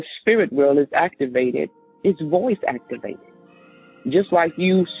spirit world is activated, it's voice activated. Just like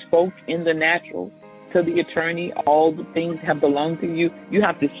you spoke in the natural to the attorney, all the things have belonged to you. You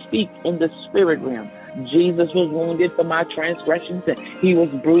have to speak in the spirit realm. Jesus was wounded for my transgressions, and he was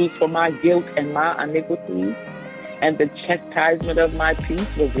bruised for my guilt and my iniquities. And the chastisement of my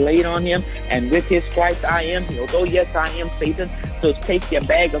peace was laid on him, and with his stripes I am healed. Oh, yes, I am, Satan. So take your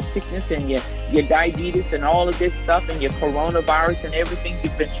bag of sickness and your diabetes and all of this stuff and your coronavirus and everything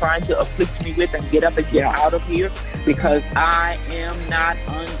you've been trying to afflict me with and get up and get out of here, because I am not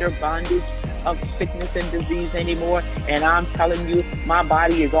under bondage of sickness and disease anymore. And I'm telling you, my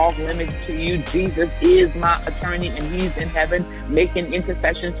body is off limits to you. Jesus is my attorney, and he's in heaven making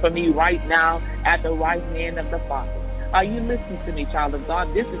intercessions for me right now at the right hand of the Father. Are you listening to me, child of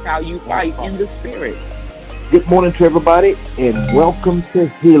God? This is how you fight in the spirit. Good morning to everybody, and welcome to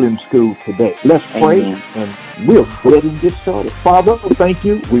Healing School today. Let's pray, Amen. and we'll go ahead and get started. Father, thank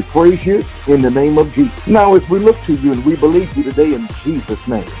you. We praise you in the name of Jesus. Now, as we look to you and we believe you today in Jesus'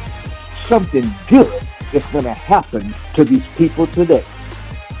 name, something good is going to happen to these people today.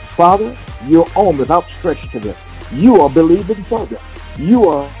 Father, your arm is outstretched to them. You are believing for them. You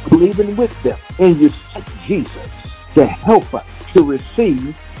are believing with them. And you sent Jesus to help us to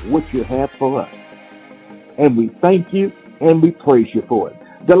receive what you have for us. And we thank you and we praise you for it.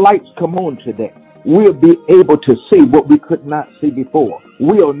 The lights come on today. We'll be able to see what we could not see before.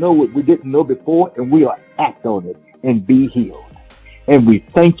 We'll know what we didn't know before, and we'll act on it and be healed. And we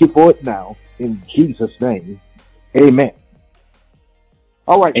thank you for it now in Jesus' name. Amen.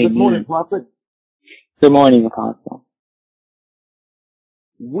 All right. Amen. Good morning, Prophet. Good morning, Apostle.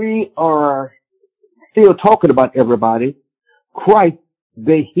 We are still talking about everybody. Christ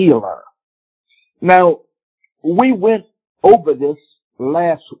the healer. Now, we went over this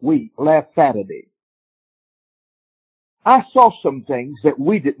last Saturday. I saw some things that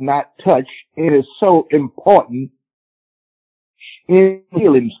we did not touch. It is so important in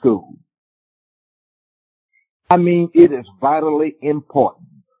healing school. I mean, it is vitally important.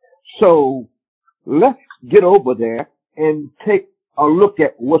 So let's get over there and take a look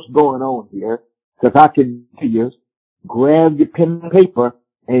at what's going on here, because I can tell you, grab your pen and paper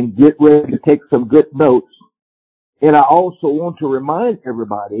and get ready to take some good notes. And I also want to remind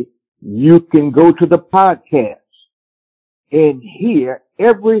everybody, you can go to the podcast and hear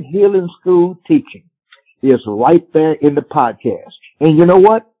every healing school teaching is right there in the podcast. And you know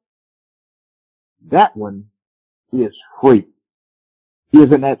what? That one is free.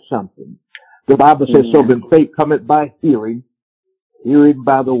 Isn't that something? The Bible says, so then faith cometh by hearing, hearing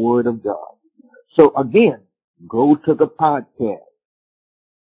by the word of God. So again, go to the podcast.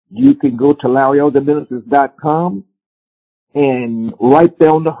 You can go to LarryOtherMinistries.com, and right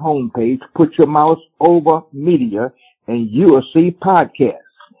there on the home page, put your mouse over media, and you will see podcasts.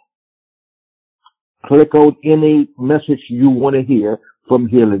 Click on any message you want to hear from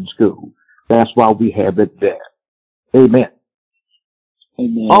Healing School. That's why we have it there. Amen.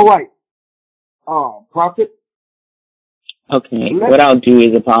 Amen. All right. Prophet. Okay. What I'll do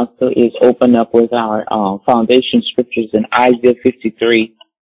is, Apostle, is open up with our foundation scriptures in Isaiah 53,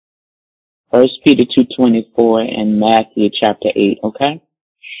 1 Peter 2:24, and Matthew chapter 8. Okay.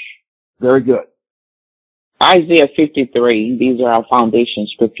 Very good. Isaiah 53, these are our foundation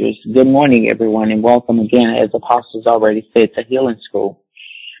scriptures. Good morning, everyone, and welcome again, as Apostles already said, to Healing School.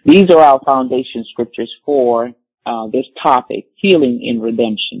 These are our foundation scriptures for this topic, healing in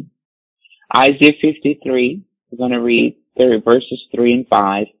redemption. Isaiah 53, we're going to read verses 3 and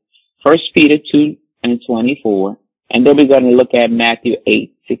 5, 1 Peter 2 and 24, and then we're going to look at Matthew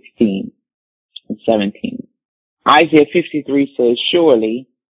 8, 16 and 17. Isaiah 53 says, surely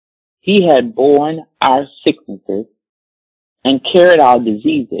he had borne our sicknesses and carried our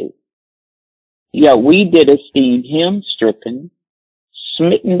diseases. Yet we did esteem him stricken,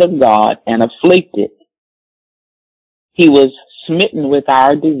 smitten of God, and afflicted. He was smitten with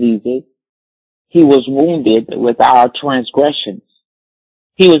our diseases. He was wounded with our transgressions.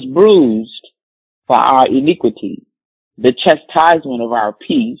 He was bruised for our iniquities. The chastisement of our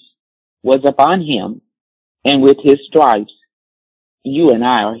peace was upon him, and with his stripes you and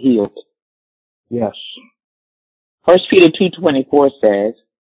I are healed. Yes. 1 Peter 2:24 says,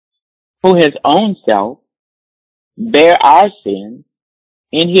 who his own self bare our sins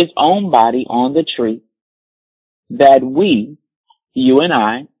in his own body on the tree, that we, you and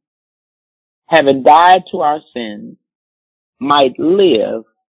I, having died to our sins, might live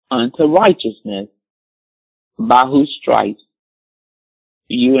unto righteousness, by whose stripes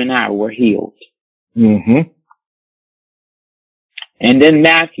you and I were healed. Mm-hmm. And then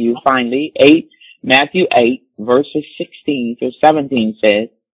Matthew 8, verses 16 through 17 says,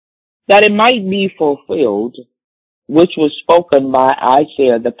 that it might be fulfilled, which was spoken by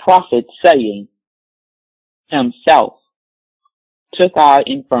Isaiah the prophet, saying, Himself took our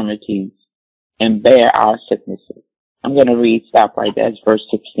infirmities and bare our sicknesses. I'm going to stop right there. That's verse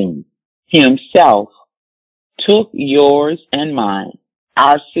 16. Himself took yours and mine,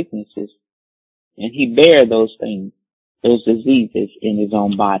 our sicknesses, and He bare those things, those diseases in His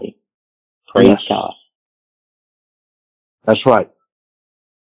own body. Praise Yes. God. That's right.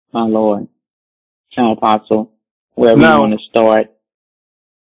 My Lord. Now, Apostle, where we Now, want to start.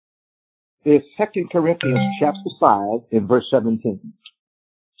 it's 2 Corinthians chapter 5 and verse 17.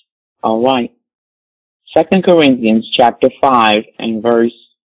 All right. 2 Corinthians chapter 5 and verse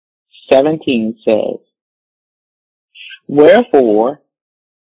 17 says, Wherefore,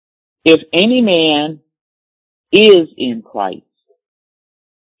 if any man is in Christ,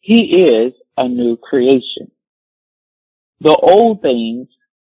 he is a new creation. The old things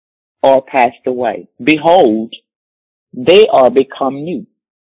are passed away. Behold, they are become new.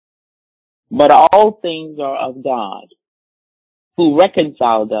 But all things are of God, who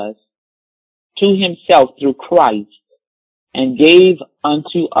reconciled us to Himself through Christ, and gave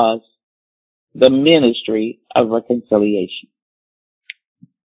unto us the ministry of reconciliation.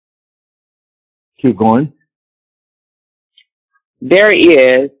 Keep going. There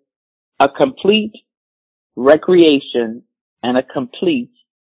is a complete recreation and a complete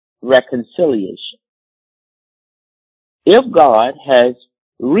reconciliation. If God has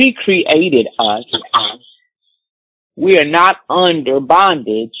recreated us, we are not under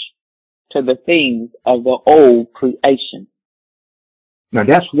bondage to the things of the old creation. Now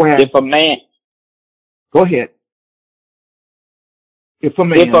that's where, If a man go ahead. If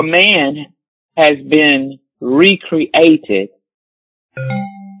a man has been recreated,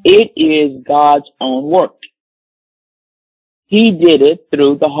 it is God's own work. He did it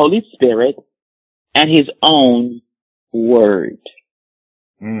through the Holy Spirit and His own word.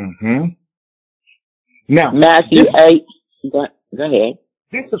 Mm-hmm. Now, Matthew 8, go ahead.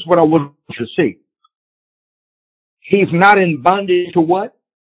 this is what I want you to see. He's not in bondage to what?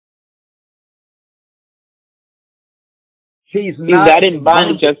 He's not in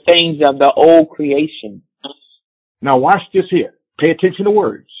bondage of things of the old creation. Now watch this here. Pay attention to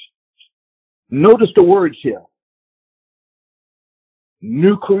words. Notice the words here.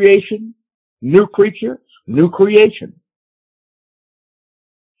 New creation, new creature, new creation.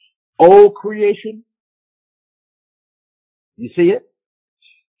 Old creation. You see it?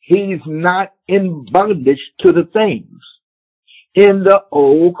 He's not in bondage to the things in the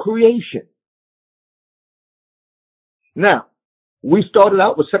old creation. Now, we started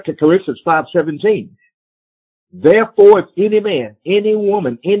out with 2 Corinthians 5:17. Therefore, if any man, any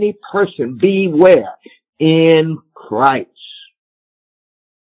woman, any person be where? In Christ.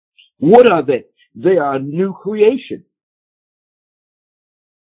 What are they? They are a new creation.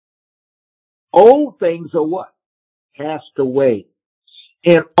 Old things are what? Passed away.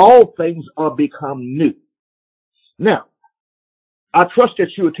 And all things are become new. Now, I trust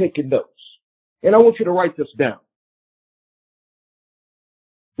that you are taking notes. And I want you to write this down.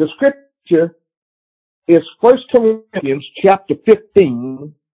 The scripture is 1 Corinthians chapter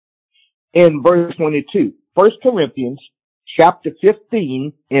 15 and verse 22. 1 Corinthians chapter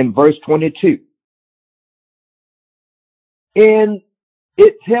 15 and verse 22. And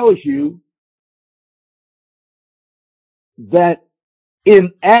it tells you that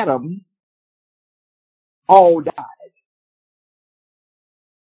in Adam, all died.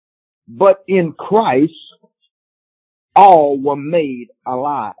 But in Christ, all were made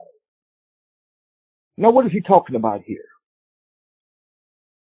alive. Now, what is he talking about here?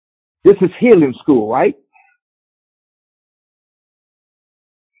 This is healing school, right?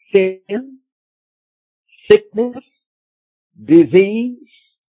 Sin, sickness, disease,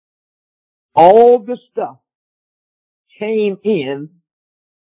 all the stuff came in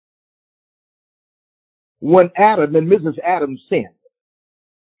when Adam and Mrs. Adam sinned.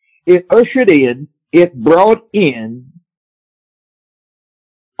 It ushered in, it brought in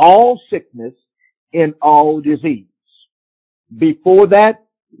all sickness and all disease. Before that,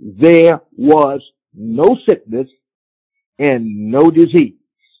 there was no sickness and no disease.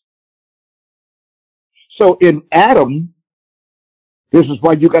 So in Adam, this is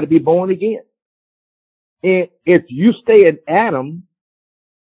why you got to be born again. And if you stay in Adam,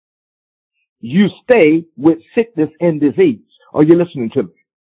 you stay with sickness and disease. Are you listening to me?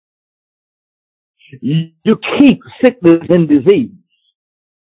 You keep sickness and disease.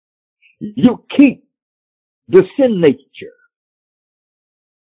 You keep the sin nature.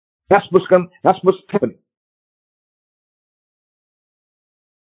 That's what's happening.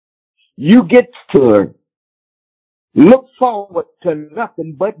 You get to look forward to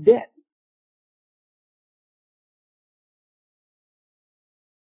nothing but death.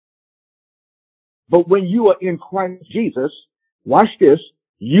 But when you are in Christ Jesus, watch this,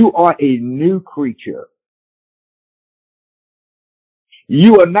 you are a new creature.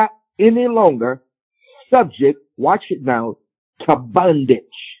 You are not any longer subject, watch it now, to bondage.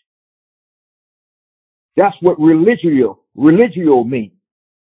 That's what religio means.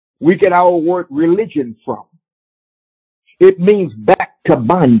 We get our word religion from. It means back to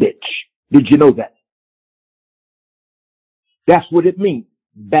bondage. Did you know that? That's what it means.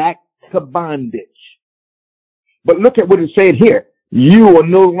 Back to bondage. But look at what it said here. You are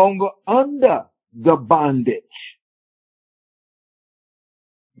no longer under the bondage.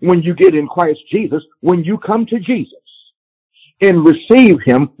 When you get in Christ Jesus, when you come to Jesus and receive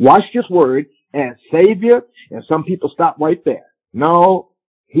him, watch this word, as Savior, and some people stop right there. No,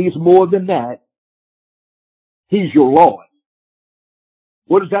 he's more than that. He's your Lord.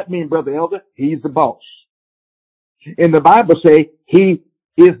 What does that mean, Brother Elder? He's the boss. And the Bible says he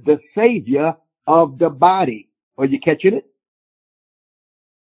is the Savior of the body. Are you catching it?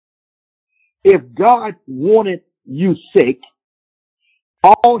 If God wanted you sick,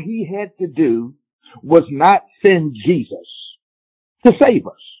 all he had to do was not send Jesus to save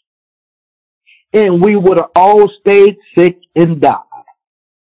us. And we would have all stayed sick and died.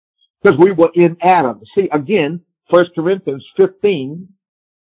 Because we were in Adam. See, again, 1 Corinthians 15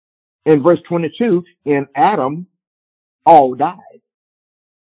 and verse 22, in Adam, all died.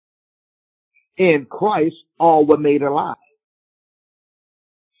 In Christ, all were made alive.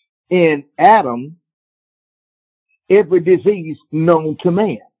 In Adam, every disease known to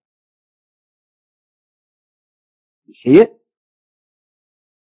man. You see it?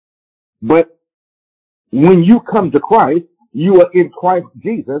 But when you come to Christ, you are in Christ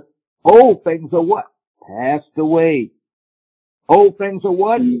Jesus, old things are what? Passed away. Old things are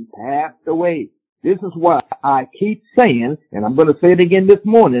what? Passed away. This is why I keep saying, and I'm going to say it again this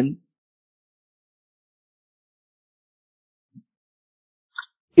morning,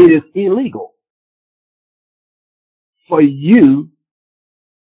 it is illegal for you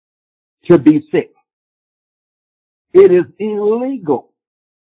to be sick. It is illegal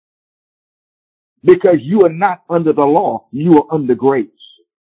because you are not under the law. You are under grace.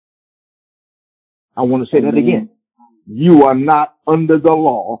 I want to say that again. You are not under the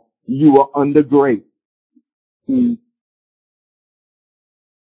law. You are under grace. You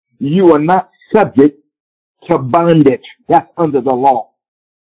are not subject to bondage. That's under the law.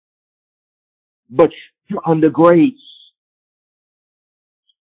 But you're under grace.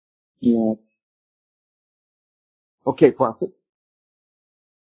 Yeah. Okay, prophet.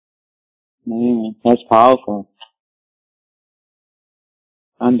 Man, that's powerful.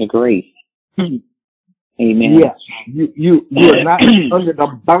 Under grace. Amen. Yes, you are not under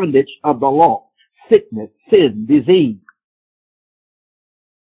the bondage of the law. Sickness, sin, disease.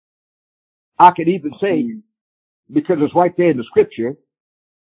 I could even say, because it's right there in the scripture,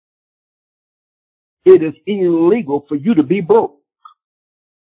 it is illegal for you to be broke.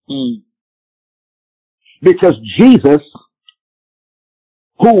 Because Jesus,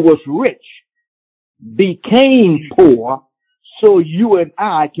 who was rich, became poor so you and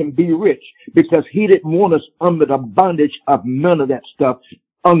I can be rich, because he didn't want us under the bondage of none of that stuff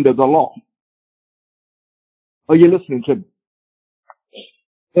under the law. Are you listening to me?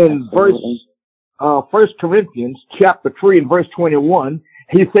 In verse 1 Corinthians chapter 3 and verse 21,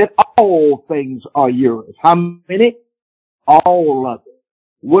 he said, all things are yours. How many? All of it.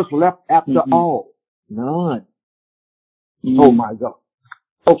 What's left after all? None. Oh my God.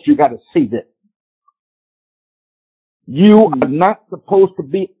 Folks, you got to see this. You are not supposed to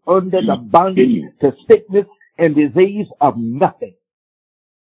be under the bondage to sickness and disease of nothing.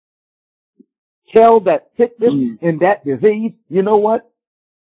 Tell that sickness and that disease, you know what?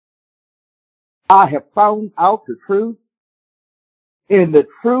 I have found out the truth, and the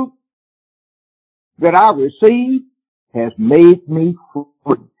truth that I received has made me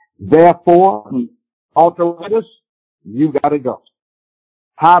free. Therefore, arthritis, you gotta go.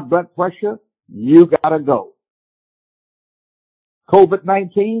 High blood pressure, you gotta go.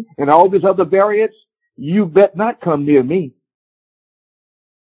 COVID-19 and all these other variants, you bet not come near me.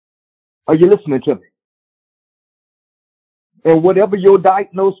 Are you listening to me? And whatever your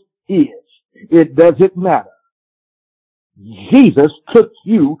diagnosis is, it doesn't matter. Jesus took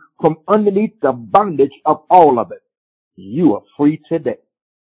you from underneath the bondage of all of it. You are free today.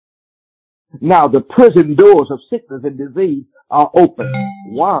 Now the prison doors of sickness and disease are open.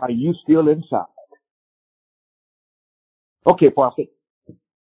 Why are you still inside? Okay, prophet.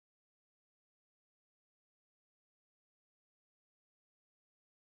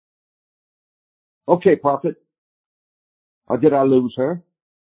 Okay, prophet. Or did I lose her?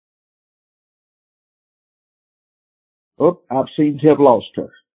 Oh, I've seemed to have lost her.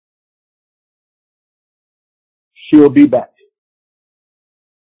 She'll be back.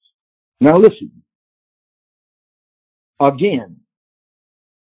 Now listen. Again,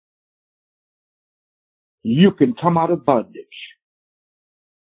 you can come out of bondage.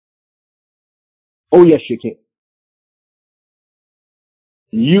 Oh, yes, you can.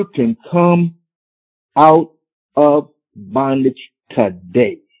 You can come out of bondage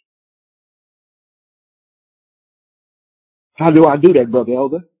today. How do I do that, Brother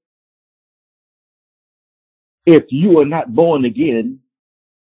Elder? If you are not born again,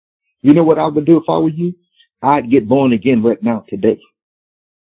 you know what I would do if I were you? I'd get born again right now today.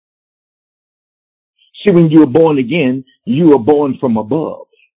 See, when you are born again, you are born from above.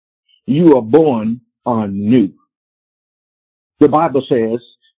 You are born anew. The Bible says,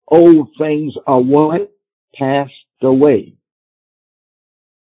 old things are what? Passed away.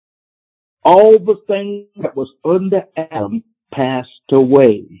 All the things that was under Adam passed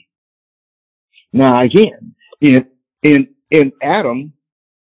away. Now again, in Adam,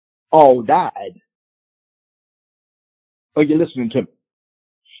 all died. Are you listening to me?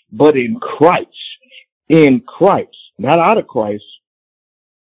 But in Christ, not out of Christ,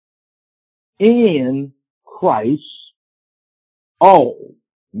 in Christ, all,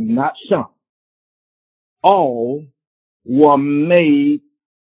 not some, all were made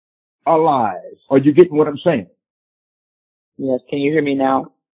alive. Are you getting what I'm saying? Yes. Can you hear me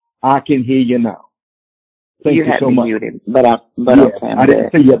now? I can hear you now. Thank you so much. Muted, but yeah, okay. I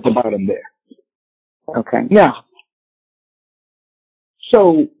didn't see you at the bottom there. Okay. Now,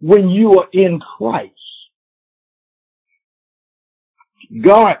 so when you are in Christ,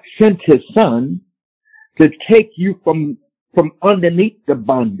 God sent his son to take you from underneath the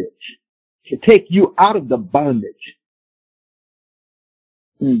bondage, to take you out of the bondage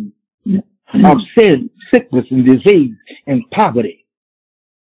of sin, sickness, and disease, and poverty.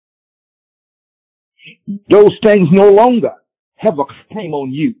 Those things no longer have a claim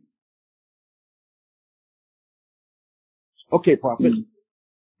on you. Okay, prophet.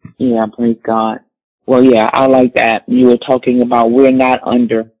 Yeah, praise God. Well, yeah, I like that. You were talking about we're not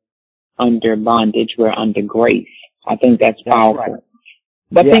under bondage, we're under grace. I think that's powerful. Right.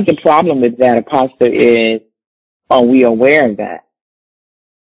 But yes. I think the problem with that, Apostle, is are we aware of that?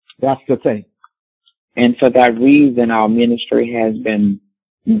 That's the thing. And for that reason, our ministry has been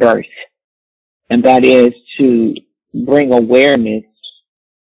birthed. And that is to bring awareness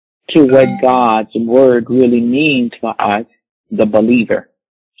to what God's word really means for us, the believer,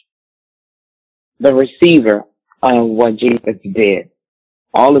 the receiver of what Jesus did.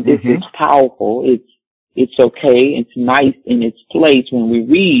 All of this is powerful. It's okay. It's nice in its place when we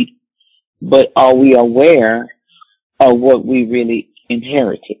read, but are we aware of what we really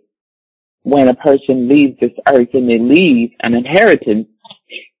inherited? When a person leaves this earth and they leave an inheritance,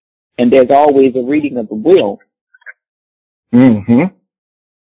 and there's always a reading of the will, and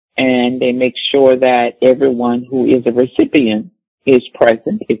they make sure that everyone who is a recipient is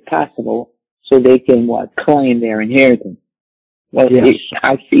present, if possible, so they can claim their inheritance. Well, yes.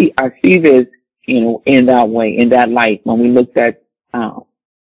 I see this, in that way, in that light. When we looked at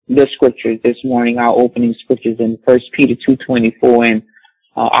the scriptures this morning, our opening scriptures in 1 Peter 2:24 and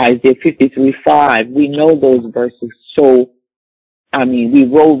Isaiah 53:5, we know those verses. So, we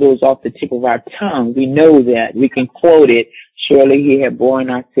roll those off the tip of our tongue. We know that. We can quote it. Surely he had borne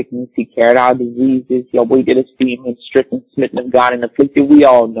our sickness. He carried our diseases. We did esteem him stricken, smitten of God, and afflicted. We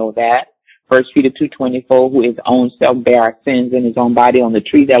all know that. 1 Peter 2:24, who his own self bare our sins in his own body on the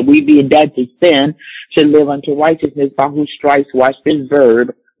tree, that we being dead to sin should live unto righteousness, by whose stripes, watch this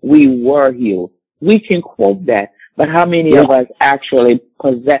verb, we were healed. We can quote that, but how many of us actually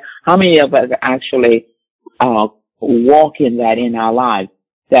possess, how many of us actually walk in that in our lives,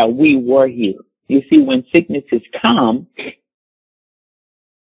 that we were healed? You see, when sicknesses come,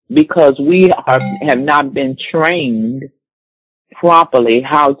 because we have not been trained properly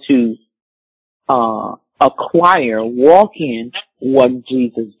how to walk in what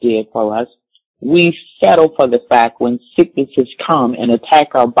Jesus did for us, we settle for the fact when sicknesses come and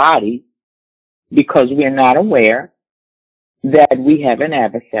attack our body, because we're not aware that we have an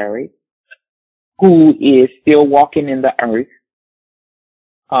adversary who is still walking in the earth,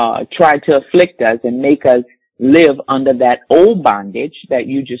 trying to afflict us and make us live under that old bondage that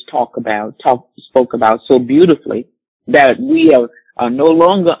you just spoke about so beautifully, that we are no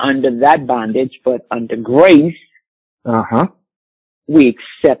longer under that bondage, but under grace. We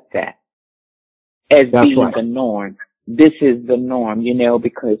accept that as being the norm. This is the norm,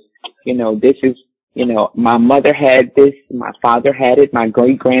 because, this is You know, my mother had this, my father had it, my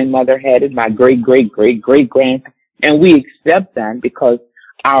great grandmother had it, my great great great great grand, and we accept that because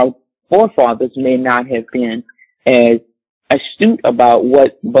our forefathers may not have been as astute about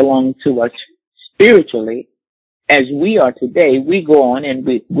what belonged to us spiritually as we are today. We go on and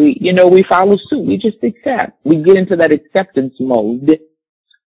we follow suit. We just accept. We get into that acceptance mode,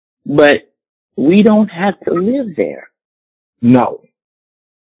 but we don't have to live there. No.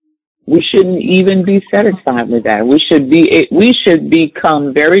 We shouldn't even be satisfied with that. We should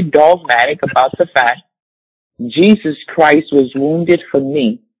become very dogmatic about the fact Jesus Christ was wounded for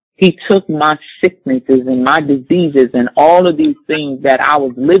me. He took my sicknesses and my diseases and all of these things that I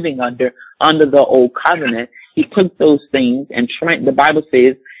was living under the old covenant. He took those things and the Bible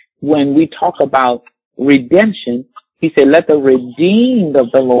says when we talk about redemption, he said, let the redeemed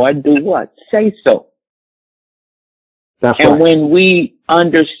of the Lord do what? Say so. That's and right. when we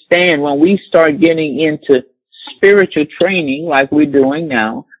understand, when we start getting into spiritual training like we're doing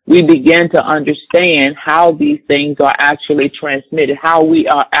now, we begin to understand how these things are actually transmitted, how we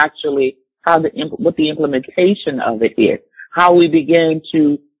are actually, what the implementation of it is, how we begin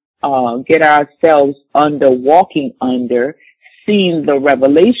to get ourselves walking under, seeing the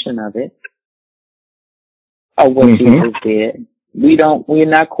revelation of it, of what Jesus did. We're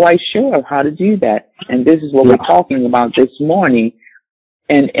not quite sure of how to do that. And this is what we're talking about this morning.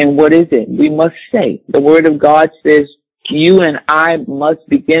 And what is it? We must say. The Word of God says, you and I must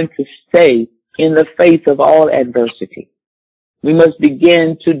begin to stay in the face of all adversity. We must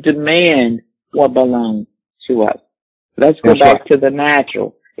begin to demand what belongs to us. Let's go back to the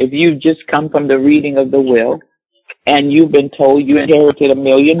natural. If you've just come from the reading of the will and you've been told you inherited $1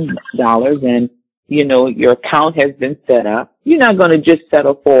 million and, you know, your account has been set up, you're not going to just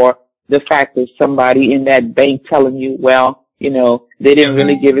settle for the fact of somebody in that bank telling you, well, you know, they didn't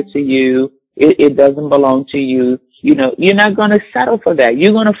really give it to you. It doesn't belong to you. You know, you're not going to settle for that.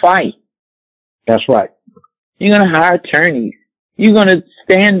 You're going to fight. That's right. You're going to hire attorneys. You're going to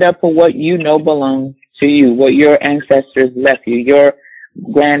stand up for what you know belongs to you, what your ancestors left you, your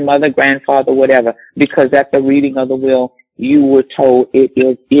grandmother, grandfather, whatever, because at the reading of the will, you were told it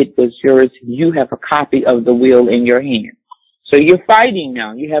was yours. You have a copy of the will in your hand. So you're fighting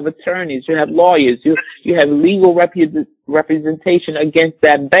now. You have attorneys, you have lawyers, you have legal representation against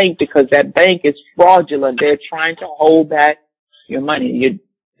that bank because that bank is fraudulent. They're trying to hold back your money.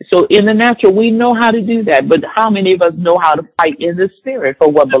 So in the natural, we know how to do that, but how many of us know how to fight in the spirit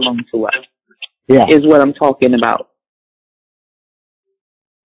for what belongs to us? Yeah. Is what I'm talking about.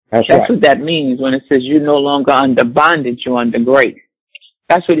 That's right. That's what that means when it says you're no longer under bondage, you're under grace.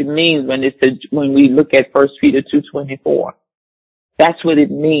 That's what it means when it says, when we look at 1 Peter 2:24. That's what it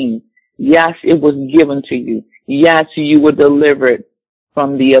means. Yes, it was given to you. Yes, you were delivered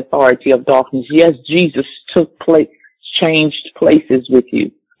from the authority of darkness. Yes, Jesus changed places with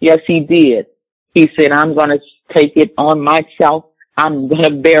you. Yes, he did. He said, I'm going to take it on myself. I'm going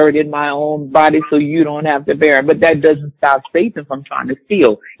to bear it in my own body so you don't have to bear it. But that doesn't stop Satan from trying to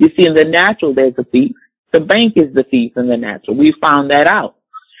steal. You see, in the natural, there's a thief. The bank is the thief in the natural. We found that out.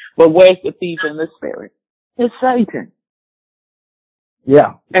 But where's the thief in the spirit? It's Satan.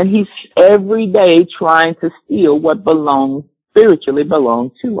 Yeah. And he's every day trying to steal what spiritually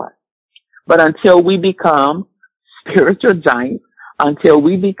belongs to us. But until we become spiritual giants, until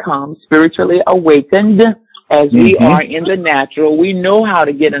we become spiritually awakened as we are in the natural, we know how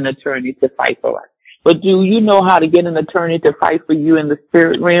to get an attorney to fight for us. But do you know how to get an attorney to fight for you in the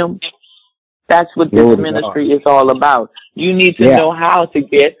spirit realm? That's what this ministry is all about. You need to know how to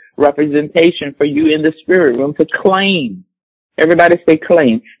get representation for you in the spirit realm to claim. Everybody say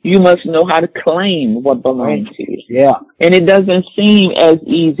claim. You must know how to claim what belongs to you. Yeah. And it doesn't seem as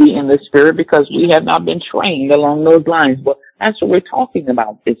easy in the spirit because we have not been trained along those lines. But that's what we're talking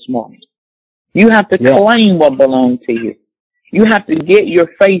about this morning. You have to claim what belongs to you. You have to get your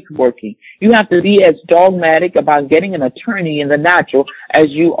faith working. You have to be as dogmatic about getting an attorney in the natural as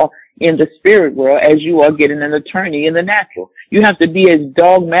you are in the spirit world as you are getting an attorney in the natural. You have to be as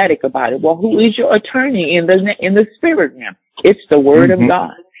dogmatic about it. Well, who is your attorney in the spirit realm? It's the Word of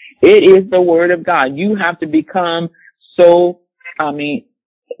God. It is the Word of God. You have to become your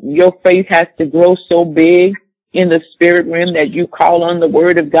faith has to grow so big in the spirit realm that you call on the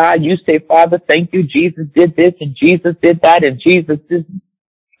Word of God. You say, Father, thank you. Jesus did this and Jesus did that and Jesus did.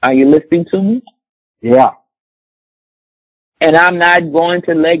 Are you listening to me? Yeah. And I'm not going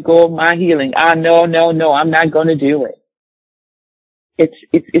to let go of my healing. No, I'm not going to do it.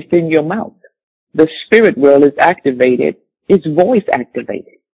 It's in your mouth. The spirit world is activated. It's voice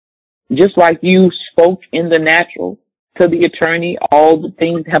activated. Just like you spoke in the natural to the attorney. All the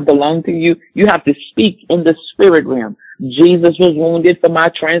things have belonged to you. You have to speak in the spirit realm. Jesus was wounded for my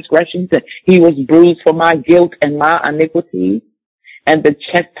transgressions, and he was bruised for my guilt and my iniquity. And the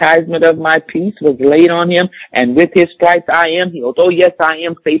chastisement of my peace was laid on him, and with his stripes I am healed. Oh, yes, I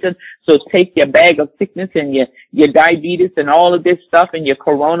am, Satan. So take your bag of sickness and your diabetes and all of this stuff and your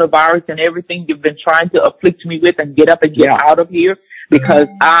coronavirus and everything you've been trying to afflict me with, and get up and get out of here, because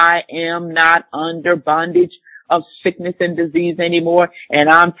I am not under bondage of sickness and disease anymore. And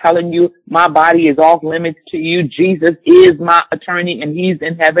I'm telling you, my body is off limits to you. Jesus is my attorney, and he's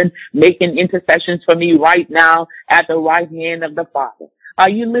in heaven making intercessions for me right now at the right hand of the Father. Are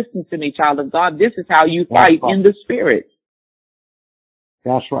you listening to me, child of God? This is how you fight in the spirit.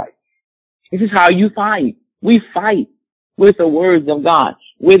 That's right. This is how you fight. We fight with the words of God,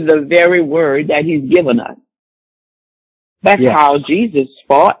 with the very word that he's given us. That's how Jesus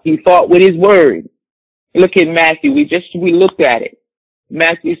fought. He fought with his word. Look at Matthew. We looked at it.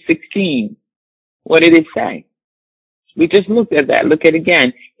 Matthew 16. What did it say? We just looked at that. Look at it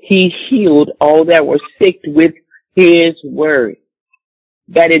again. He healed all that were sick with his word,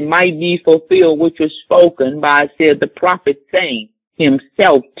 that it might be fulfilled which was spoken by Isaiah the prophet, saying,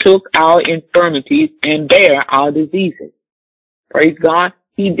 himself took our infirmities and bare our diseases. Praise God.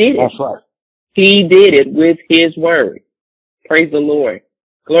 He did it. That's right. He did it with his word. Praise the Lord.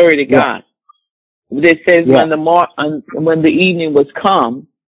 Glory to God. It says when the evening was come,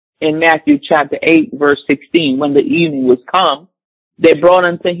 in Matthew chapter 8, verse 16, when the evening was come, they brought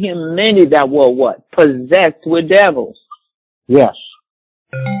unto him many that were what? Possessed with devils. Yes.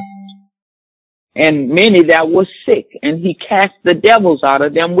 And many that were sick, and he cast the devils out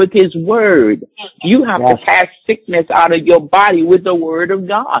of them with his word. You have to cast sickness out of your body with the word of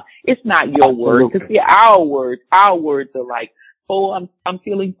God. It's not your word. Because see, our words are like, oh, I'm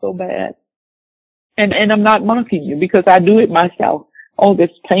feeling so bad. And I'm not mocking you, because I do it myself. Oh,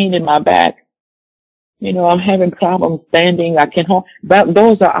 this pain in my back. You know, I'm having problems standing. I can't hold. But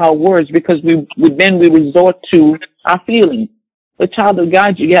those are our words, because we resort to our feelings. The child of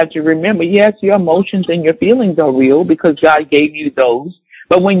God, you have to remember, yes, your emotions and your feelings are real, because God gave you those.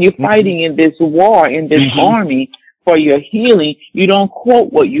 But when you're fighting in this war, in this army for your healing, you don't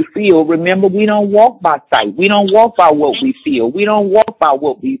quote what you feel. Remember, we don't walk by sight. We don't walk by what we feel. We don't walk by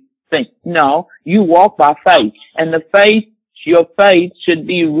what we think. No, you walk by faith. And the faith, your faith should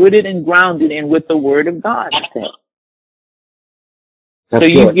be rooted and grounded in with the word of God. So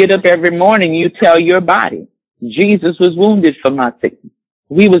you get up every morning, you tell your body, Jesus was wounded for my sickness.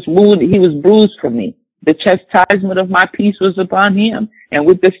 He was wounded, he was bruised for me. The chastisement of my peace was upon him. And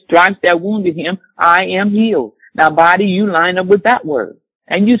with the stripes that wounded him, I am healed. Now, body, you line up with that word.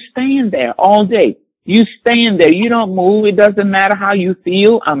 And you stand there all day. You stand there. You don't move. It doesn't matter how you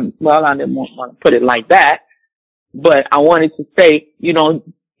feel. Well, I didn't want to put it like that. But I wanted to say, you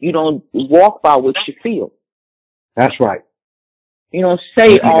don't walk by what you feel. That's right. You don't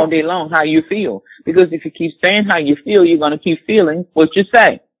say all day long how you feel. Because if you keep saying how you feel, you're going to keep feeling what you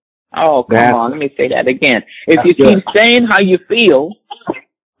say. Oh, come on. Let me say that again. If you keep saying how you feel,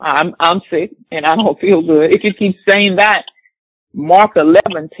 I'm sick and I don't feel good. If you keep saying that, Mark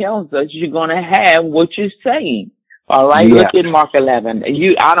 11 tells us you're going to have what you're saying. All right. Yeah. Look at Mark 11.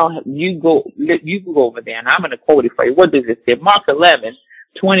 You go over there and I'm going to quote it for you. What does it say? Mark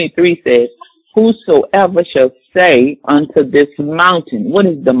 11:23 says, whosoever shall say unto this mountain. What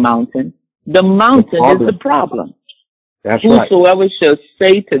is the mountain? The mountain is the problem. That's whosoever shall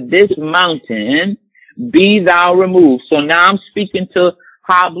say to this mountain, be thou removed. So now I'm speaking to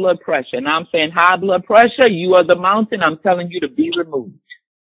high blood pressure. And I'm saying, high blood pressure, you are the mountain. I'm telling you to be removed.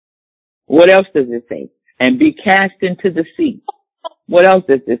 What else does it say? And be cast into the sea. What else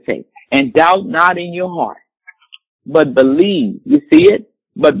does it say? And doubt not in your heart, but believe. You see it?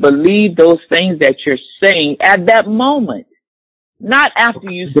 But believe those things that you're saying at that moment. Not after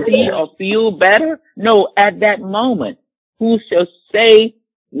you see or feel better. No, at that moment. Who shall say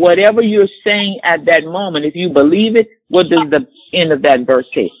whatever you're saying at that moment? If you believe it, what does the end of that verse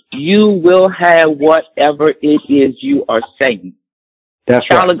say? You will have whatever it is you are saying. That's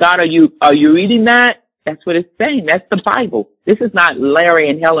Child right. of God, are you reading that? That's what it's saying. That's the Bible. This is not Larry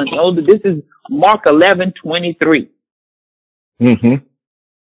and Helen Elder. This is Mark 11:23.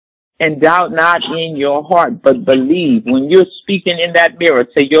 And doubt not in your heart, but believe. When you're speaking in that mirror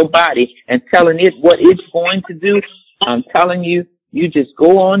to your body and telling it what it's going to do, I'm telling you, you just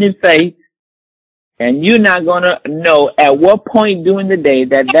go on in faith, and you're not going to know at what point during the day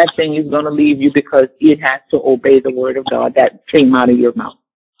that thing is going to leave you, because it has to obey the word of God that came out of your mouth.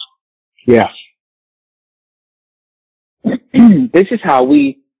 Yes. This is how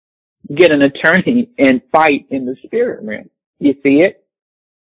we get an attorney and fight in the spirit realm. You see it?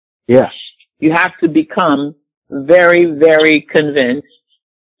 Yes. You have to become very, very convinced,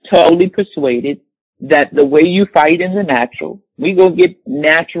 totally persuaded that the way you fight in the natural, we go get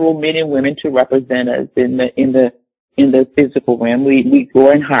natural men and women to represent us in the physical realm. We go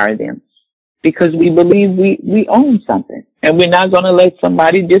and hire them because we believe we own something and we're not going to let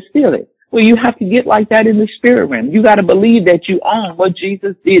somebody just steal it. Well, you have to get like that in the spirit realm. You got to believe that you own what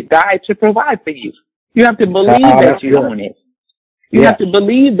Jesus died to provide for you. You have to believe that you own it. You have to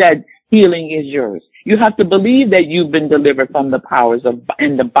believe that healing is yours. You have to believe that you've been delivered from the powers of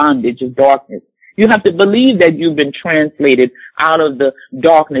and the bondage of darkness. You have to believe that you've been translated out of the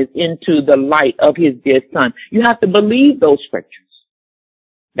darkness into the light of his dear son. You have to believe those scriptures.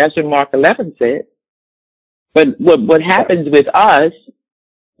 That's what Mark 11 said. But what happens with us,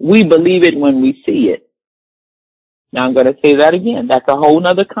 we believe it when we see it. Now I'm going to say that again. That's a whole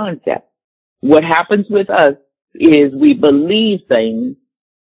other concept. What happens with us is we believe things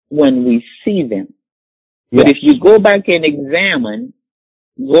when we see them. Yes. But if you go back and examine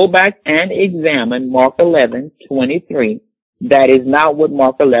Mark 11:23, that is not what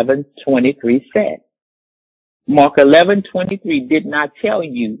Mark 11:23 said. Mark 11:23 did not tell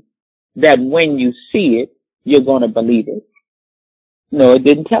you that when you see it, you're going to believe it. No, it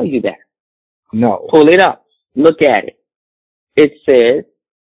didn't tell you that. No. Pull it up. Look at it. It says,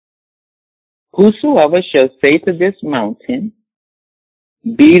 whosoever shall say to this mountain,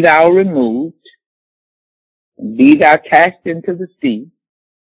 be thou removed, be thou cast into the sea,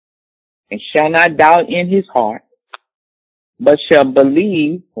 and shall not doubt in his heart, but shall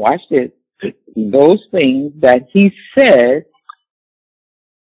believe, watch this, those things that he says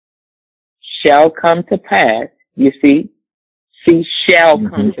shall come to pass. You see, shall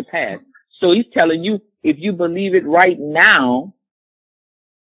come to pass. So he's telling you, if you believe it right now,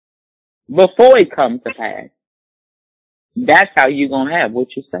 before it comes to pass, that's how you're going to have what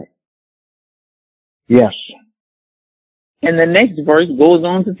you say. Yes. And the next verse goes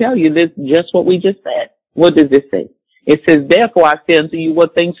on to tell you this, just what we just said. What does it say? It says, therefore I say unto you,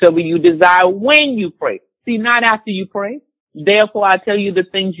 what things soever you desire when you pray. See, not after you pray. Therefore I tell you the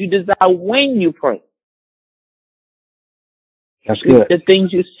things you desire when you pray. That's good. The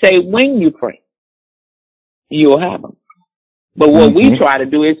things you say when you pray, you'll have them. But what we try to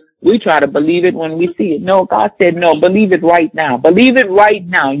do is we try to believe it when we see it. No, God said, no, believe it right now. Believe it right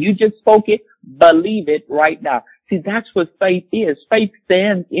now. You just spoke it. Believe it right now. See, that's what faith is. Faith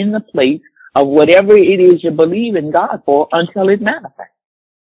stands in the place of whatever it is you believe in God for until it manifests.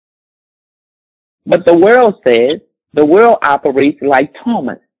 But the world operates like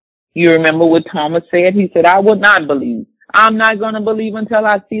Thomas. You remember what Thomas said? He said, I will not believe. I'm not going to believe until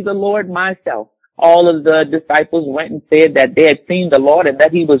I see the Lord myself. All of the disciples went and said that they had seen the Lord and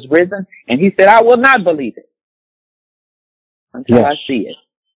that he was risen. And he said, I will not believe it until I see it.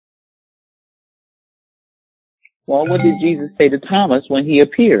 Well, what did Jesus say to Thomas when he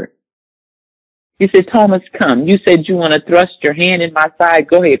appeared? He said, Thomas, come. You said you want to thrust your hand in my side.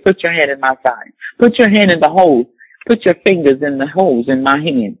 Go ahead. Put your hand in my side. Put your hand in the holes. Put your fingers in the holes in my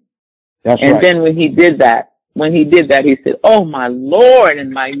hand. That's and right. Then when he did that, he said, oh, my Lord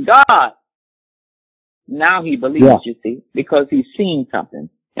and my God. Now he believes, you see, because he's seen something.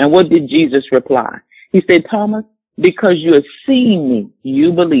 And what did Jesus reply? He said, Thomas, because you have seen me,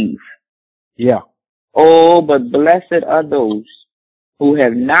 you believe. Yeah. Oh, but blessed are those who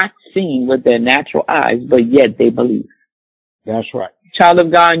have not seen with their natural eyes, but yet they believe. That's right. Child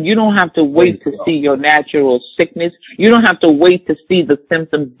of God, you don't have to wait to see your natural sickness. You don't have to wait to see the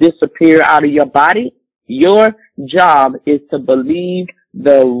symptoms disappear out of your body. Your job is to believe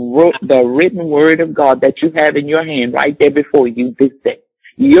the written word of God that you have in your hand right there before you this day.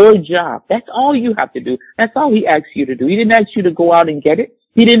 Your job. That's all you have to do. That's all he asks you to do. He didn't ask you to go out and get it.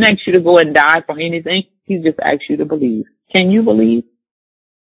 He didn't ask you to go and die for anything. He just asked you to believe. Can you believe?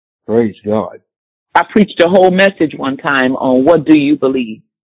 Praise God. I preached a whole message one time on what do you believe?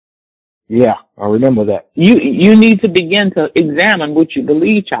 Yeah, I remember that. You need to begin to examine what you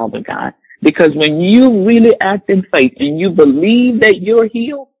believe, child of God. Because when you really act in faith and you believe that you're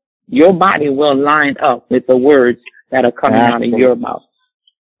healed, your body will line up with the words that are coming out of your mouth.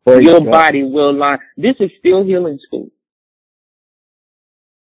 Praise your God. body will line. This is still healing school.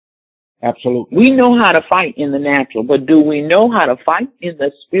 Absolutely. We know how to fight in the natural, but do we know how to fight in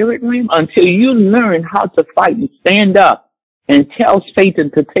the spirit realm? Until you learn how to fight and stand up and tell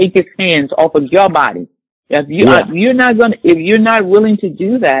Satan to take his hands off of your body. If you're not willing to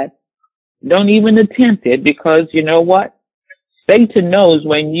do that, don't even attempt it, because you know what? Satan knows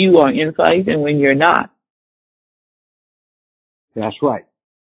when you are in faith and when you're not. That's right.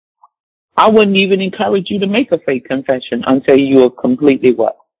 I wouldn't even encourage you to make a faith confession until you are completely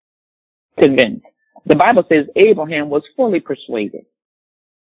what? Convinced. The Bible says Abraham was fully persuaded.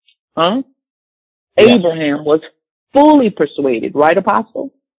 Huh? Yes. Abraham was fully persuaded, right,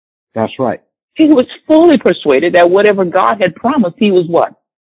 Apostle? That's right. He was fully persuaded that whatever God had promised, he was what?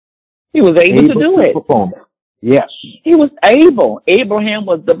 He was able to do it. Perform it. Yes. He was able. Abraham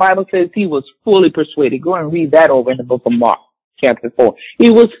was, the Bible says he was fully persuaded. Go and read that over in the book of Mark, chapter 4. He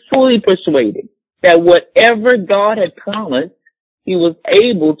was fully persuaded that whatever God had promised, he was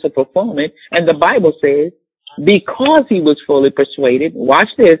able to perform it. And the Bible says, because he was fully persuaded, watch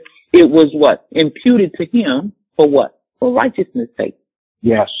this, it was what? Imputed to him for what? For righteousness' sake.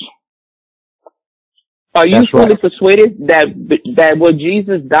 Yes. Are you That's fully right. persuaded that what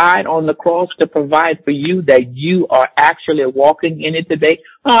Jesus died on the cross to provide for you, that you are actually walking in it today?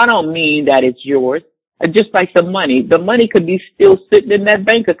 No, I don't mean that it's yours. Just like the money could be still sitting in that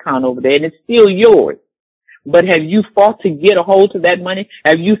bank account over there and it's still yours. But have you fought to get a hold of that money?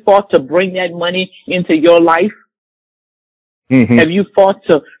 Have you fought to bring that money into your life? Mm-hmm. Have you fought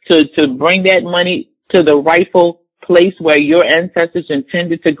to bring that money to the rightful place where your ancestors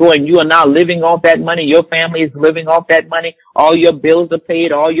intended to go, and you are now living off that money? Your family is living off that money. All your bills are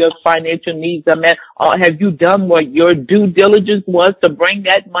paid. All your financial needs are met. Have you done what your due diligence was to bring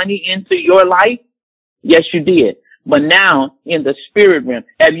that money into your life? Yes, you did. But now, in the spirit realm,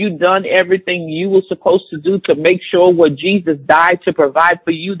 have you done everything you were supposed to do to make sure what Jesus died to provide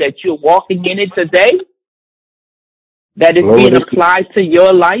for you, that you're walking in it today? That is being applied to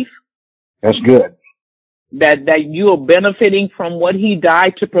your life? That's good. That you are benefiting from what he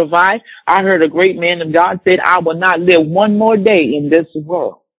died to provide? I heard a great man of God said, I will not live one more day in this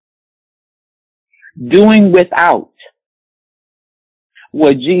world doing without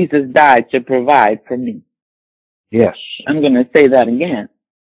what Jesus died to provide for me. Yes. I'm going to say that again.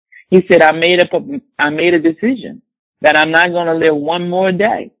 He said, I made a decision that I'm not going to live one more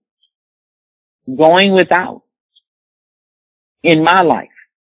day going without in my life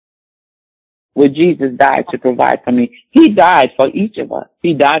what Jesus died to provide for me. He died for each of us.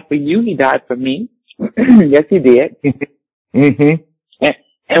 He died for you. He died for me. Yes, he did. Mm-hmm.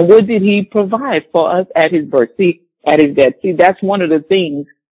 And what did he provide for us at his birth? At his death. See, that's one of the things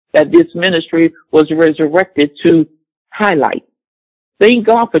that this ministry was resurrected to highlight. Thank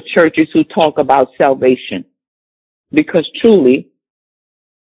God for churches who talk about salvation, because truly,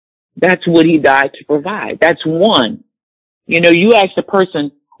 that's what he died to provide. That's one. You know, you ask a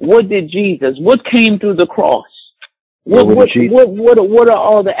person, what came through the cross? What are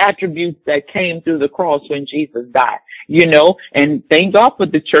all the attributes that came through the cross when Jesus died? You know, and thank God for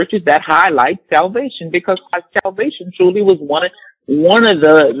the churches that highlight salvation, because salvation truly was one of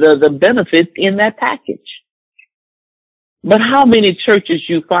the benefits in that package. But how many churches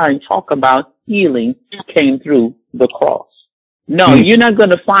you find talk about healing came through the cross? No, you're not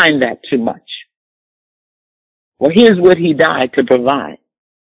going to find that too much. Well, here's what he died to provide.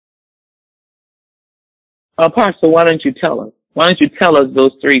 Apostle, why don't you tell us? Why don't you tell us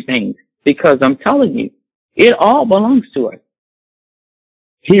those three things? Because I'm telling you, it all belongs to us.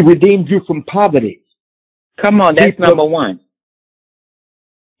 He redeemed you from poverty. Come on, that's number one.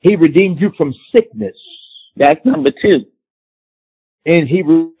 He redeemed you from sickness. That's number two. And he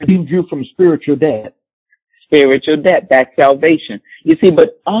redeemed you from spiritual death. Spiritual death, that's salvation. You see,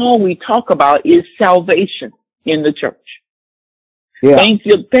 but all we talk about is salvation in the church. Yeah.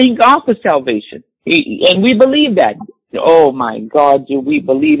 Thank God for salvation. And we believe that. Oh my God, do we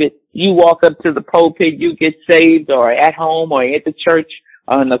believe it? You walk up to the pulpit, you get saved, or at home, or at the church,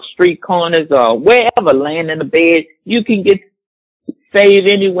 on the street corners, or wherever, laying in the bed, you can get saved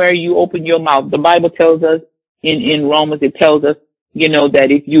anywhere you open your mouth. The Bible tells us in Romans, it tells us, you know,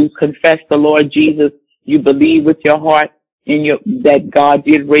 that if you confess the Lord Jesus, you believe with your heart that God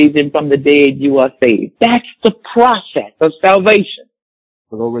did raise him from the dead, you are saved. That's the process of salvation.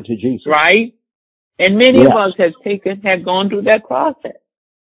 Glory to Jesus. Right? And many of us have gone through that process.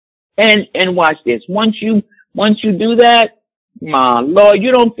 And watch this. Once you do that, my Lord,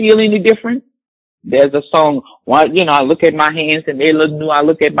 you don't feel any different. There's a song, I look at my hands and they look new. I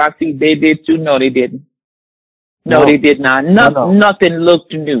look at my feet, they did too. No, they didn't. No, they did not. Nothing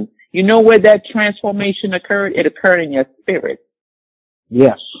looked new. You know where that transformation occurred? It occurred in your spirit.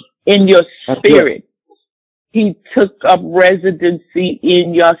 Yes. In your spirit. He took up residency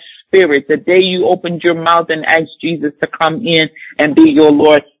in your spirit. The day you opened your mouth and asked Jesus to come in and be your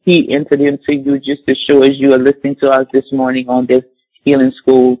Lord, he entered into you, just as sure as you are listening to us this morning on this healing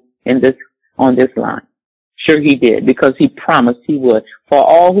school on this line. Sure he did, because he promised he would. For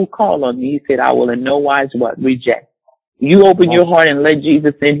all who call on me, he said, I will in no wise reject. You open your heart and let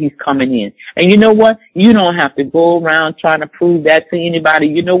Jesus in, he's coming in. And you know what? You don't have to go around trying to prove that to anybody.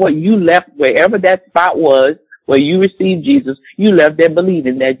 You know what? You left wherever that spot was where you received Jesus. You left there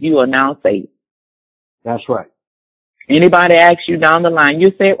believing that you are now saved. That's right. Anybody asks you down the line,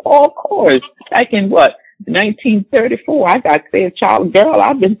 you say, oh, of course. Back in what? 1934, I got saved. Child, girl,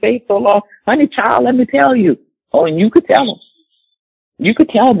 I've been saved so long. Honey, child, let me tell you. Oh, and you could tell them. You could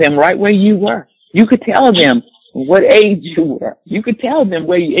tell them right where you were. You could tell them what age you were. You could tell them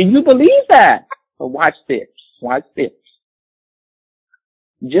where you, and you believe that. But watch this. Watch this.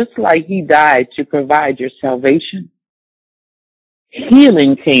 Just like he died to provide your salvation,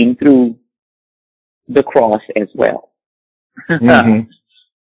 healing came through the cross as well. Mm-hmm.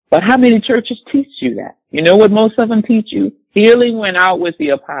 But how many churches teach you that? You know what most of them teach you? Healing went out with the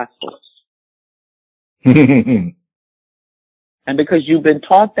apostles. And because you've been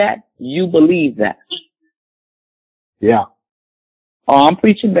taught that, you believe that. Yeah. Oh, I'm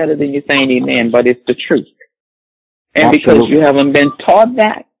preaching better than you're saying amen, but it's the truth. And Absolutely. because you haven't been taught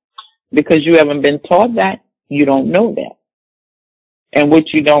that, you don't know that. And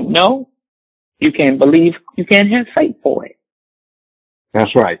what you don't know, you can't believe, you can't have faith for it.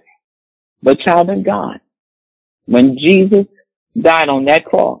 That's right. But child of God, when Jesus died on that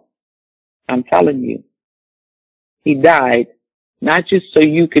cross, I'm telling you, he died not just so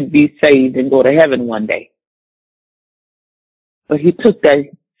you could be saved and go to heaven one day, but he took that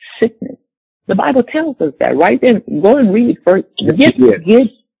sickness. The Bible tells us that right there. Go and read first. Get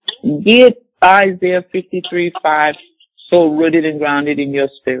Isaiah 53:5 so rooted and grounded in your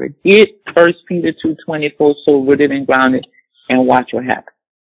spirit. Get 1 Peter 2:24 so rooted and grounded, and watch what happens.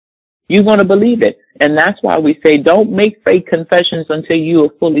 You're going to believe it. And that's why we say don't make fake confessions until you are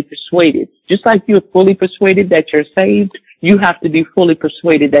fully persuaded. Just like you're fully persuaded that you're saved, you have to be fully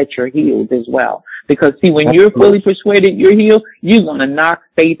persuaded that you're healed as well. Because see, when you're fully persuaded you're healed, you're going to knock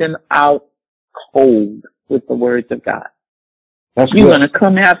Satan out cold with the words of God. You're going to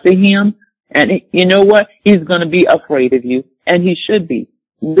come after him, and you know what? He's going to be afraid of you, and he should be.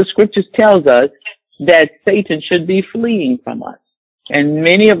 The scriptures tells us that Satan should be fleeing from us. And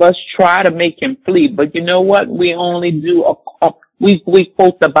many of us try to make him flee, but you know what? We only do we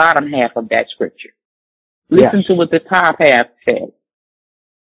quote the bottom half of that scripture. Listen to what the top half says.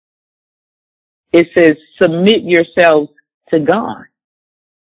 It says, submit yourselves to God.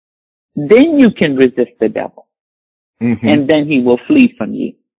 Then you can resist the devil. Mm-hmm. And then he will flee from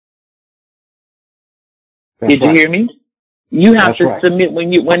you. Did you hear me? You have to submit when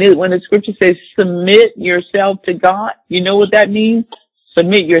the scripture says submit yourself to God. You know what that means?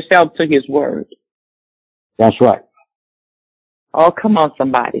 Submit yourself to his word. That's right. Oh, come on,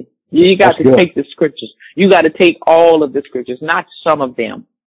 somebody. You got to take the scriptures. You got to take all of the scriptures, not some of them.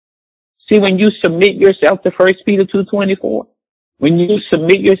 See, when you submit yourself to 1 Peter 2:24, when you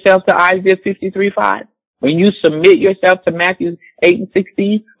submit yourself to Isaiah 53:5, when you submit yourself to Matthew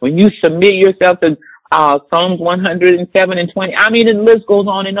 8:16, when you submit yourself to Psalms 107:20. I mean, the list goes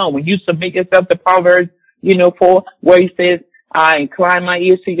on and on. When you submit yourself to Proverbs, 4, where he says, I incline my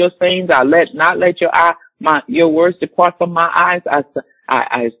ears to your sayings. I not let your words depart from my eyes.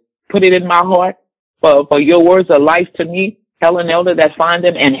 I put it in my heart. For your words are life to me, hell and elder that find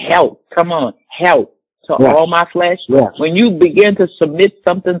them, and health. Come on, health to all my flesh. Yes. When you begin to submit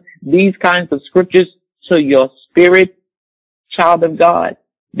these kinds of scriptures to your spirit, child of God,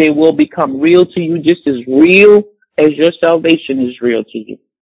 they will become real to you, just as real as your salvation is real to you.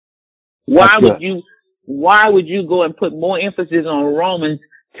 Why would you go and put more emphasis on Romans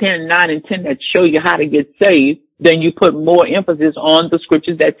 10:9 and 10 that show you how to get saved than you put more emphasis on the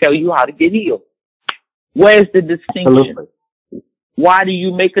scriptures that tell you how to get healed? Where's the distinction? Absolutely. Why do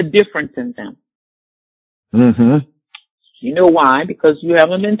you make a difference in them? Mm-hmm. You know why? Because you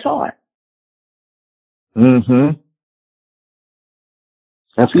haven't been taught. Mm-hmm.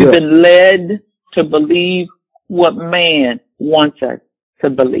 We've been led to believe what man wants us to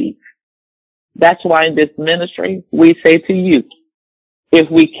believe. That's why in this ministry, we say to you,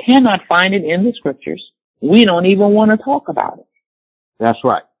 if we cannot find it in the scriptures, we don't even want to talk about it. That's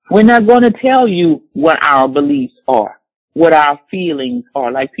right. We're not going to tell you what our beliefs are, what our feelings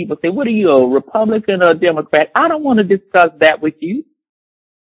are. Like people say, what are you, a Republican or a Democrat? I don't want to discuss that with you.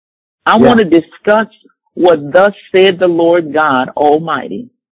 I want to discuss what thus said the Lord God Almighty.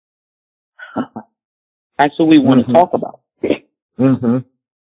 That's what we want to talk about. Mm-hmm.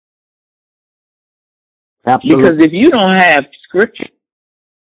 Absolutely. Because if you don't have scripture,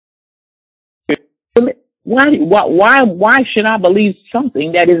 why should I believe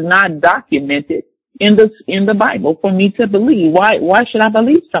something that is not documented in the Bible for me to believe? Why should I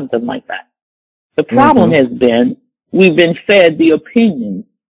believe something like that? The problem has been We've been fed the opinions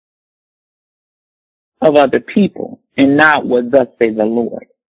of other people and not what thus says the Lord.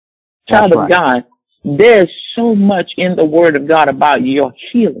 Child of God, there's so much in the Word of God about your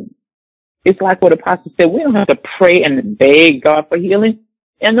healing. It's like what Apostle said, we don't have to pray and beg God for healing.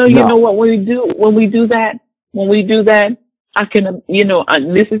 And you know what when we do that, I can,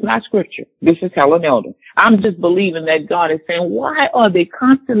 this is not scripture. This is Helen Elder. I'm just believing that God is saying, why are they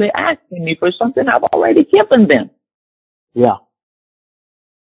constantly asking me for something I've already given them? Yeah.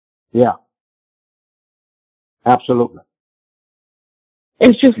 Yeah. Absolutely.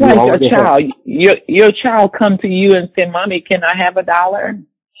 It's just like a child. Your child come to you and say, Mommy, can I have $1?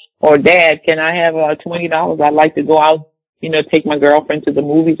 Or Dad, can I have $20? I'd like to go out, take my girlfriend to the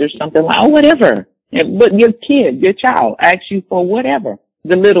movies or something like, whatever. But your child asks you for whatever.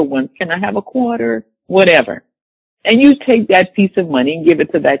 The little one, can I have a quarter? Whatever. And you take that piece of money and give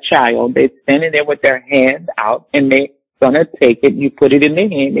it to that child. They're standing there with their hand out and they're going to take it. You put it in their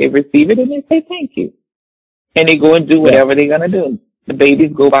hand. They receive it and they say thank you. And they go and do whatever they're going to do. The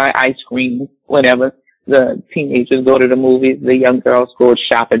babies go buy ice cream, whatever. The teenagers go to the movies. The young girls go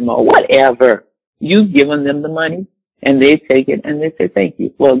shopping mall, whatever. You've given them the money and they take it and they say thank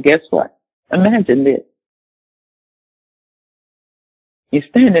you. Well, guess what? Imagine this. You're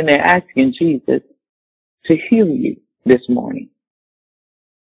standing there asking Jesus to heal you this morning.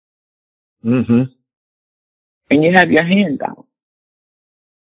 Mm-hmm. And you have your hands out.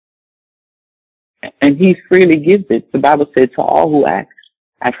 And he freely gives it. The Bible says to all who ask,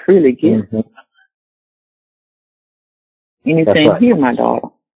 I freely give. Mm-hmm. And he's saying, Here, my daughter.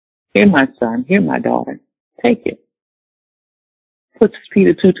 Here, my son. Here, my daughter. Take it. Puts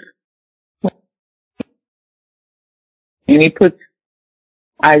Peter 2. And he puts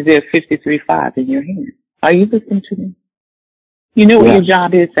Isaiah 53:5 in your hand. Are you listening to me? You know what your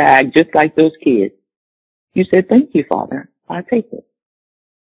job is to act just like those kids. You said, thank you, Father. I take it.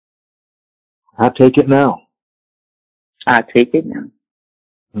 I take it now. I take it now.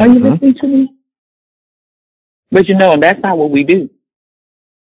 Are you listening to me? But that's not what we do.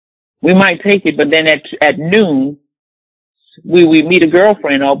 We might take it, but then at noon, we meet a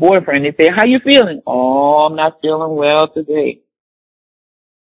girlfriend or a boyfriend and say, how you feeling? Oh, I'm not feeling well today.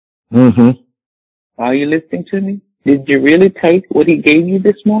 Mm-hmm. Are you listening to me? Did you really take what he gave you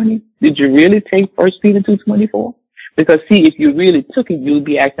this morning? Did you really take 1 Peter 2:24? Because see, if you really took it, you'd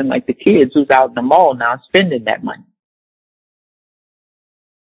be acting like the kids who's out in the mall now spending that money.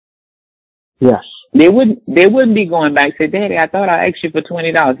 Yes. They wouldn't be going back and say, Daddy, I thought I asked you for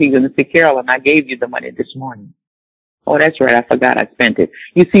 $20. He's going to say, Carolyn, I gave you the money this morning. Oh, that's right. I forgot I spent it.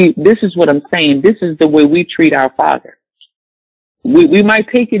 You see, this is what I'm saying. This is the way we treat our Father. We might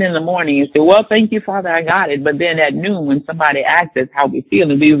take it in the morning and say, well, thank you, Father, I got it. But then at noon, when somebody asks us how we feel,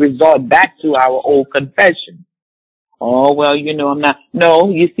 and we resort back to our old confession. Oh, well, I'm not.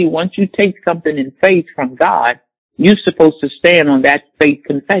 No, you see, once you take something in faith from God, you're supposed to stand on that faith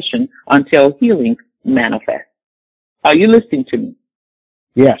confession until healing manifests. Are you listening to me?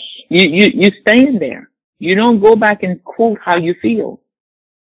 Yes. You stand there. You don't go back and quote how you feel.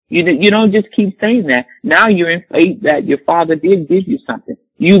 You don't just keep saying that. Now you're in faith that your Father did give you something.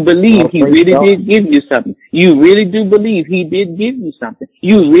 You believe he really did give you something. You really do believe he did give you something.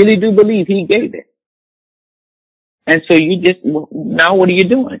 You really do believe he gave it. And so now what are you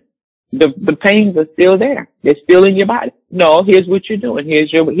doing? The pains are still there. They're still in your body. No, here's what you're doing.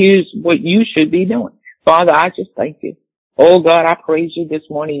 Here's what you should be doing. Father, I just thank you. Oh God, I praise you this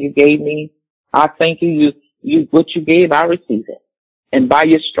morning. You gave me. I thank you. You what you gave, I receive it. And by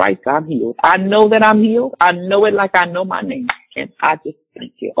your stripes, I'm healed. I know that I'm healed. I know it like I know my name. And I just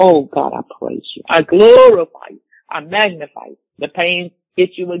thank you. Oh God, I praise you. I glorify you. I magnify you. The pain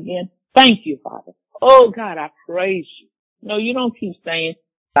hit you again. Thank you, Father. Oh God, I praise you. No, you don't keep saying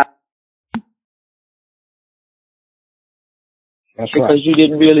that's because right. you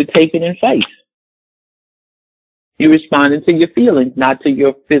didn't really take it in faith. You responded to your feelings, not to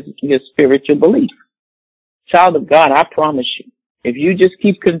your spiritual belief. Child of God, I promise you, if you just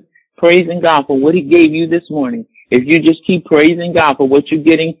keep praising God for what he gave you this morning, if you just keep praising God for what you're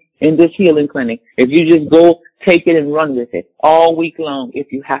getting in this healing clinic, if you just go take it and run with it all week long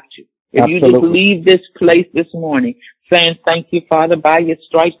if you have to, if you just leave this place this morning saying, thank you, Father, by your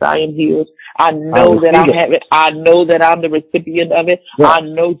stripes I am healed. I know that I have it. I know that I'm the recipient of it. Yeah. I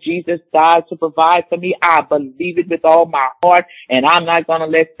know Jesus died to provide for me. I believe it with all my heart, and I'm not going to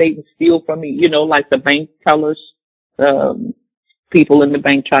let Satan steal from me. Like the bank tellers, people in the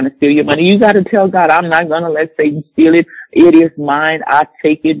bank trying to steal your money. You got to tell God, I'm not going to let Satan steal it. It is mine. I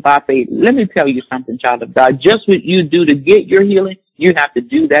take it by faith. Let me tell you something, child of God. Just what you do to get your healing, you have to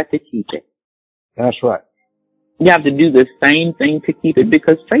do that to keep it. That's right. You have to do the same thing to keep it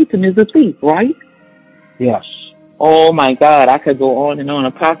because Satan is a thief, right? Yes. Oh my God, I could go on and on.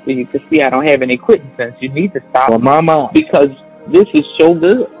 Apostle, you can see I don't have any quitting sense. You need to stop Well, mama. because this is so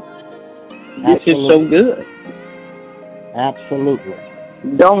good. This is so Absolutely. good. Absolutely.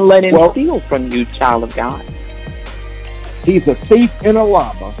 Don't let him Well, steal from you, child of God. he's a thief and a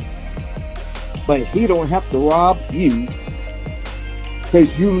robber, but he don't have to rob you because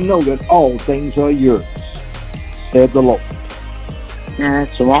you know that all things are yours, said the Lord.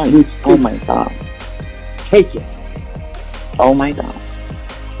 That's right. Oh Receive, my God. take it. Oh my God.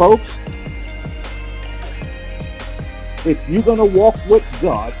 Folks, if you're going to walk with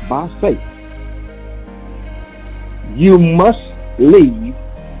God by faith, you must leave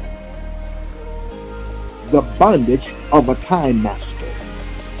the bondage of a time master.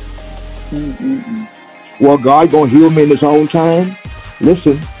 Mm-mm-mm. Well, God going to heal me in his own time?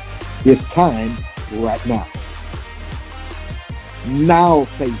 Listen, it's time right now. Now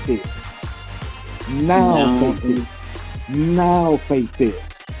faith is. Now No. faith is. Now faith is.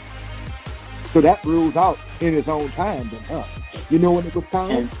 So that rules out in his own time than us. You know when it was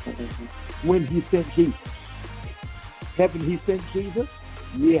time? When he sent Jesus. Heaven he sent Jesus?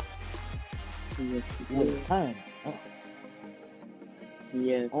 Yeah. Yes, When the time is up.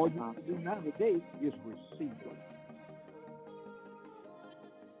 yes, All you Apostle. can do now today is receive it.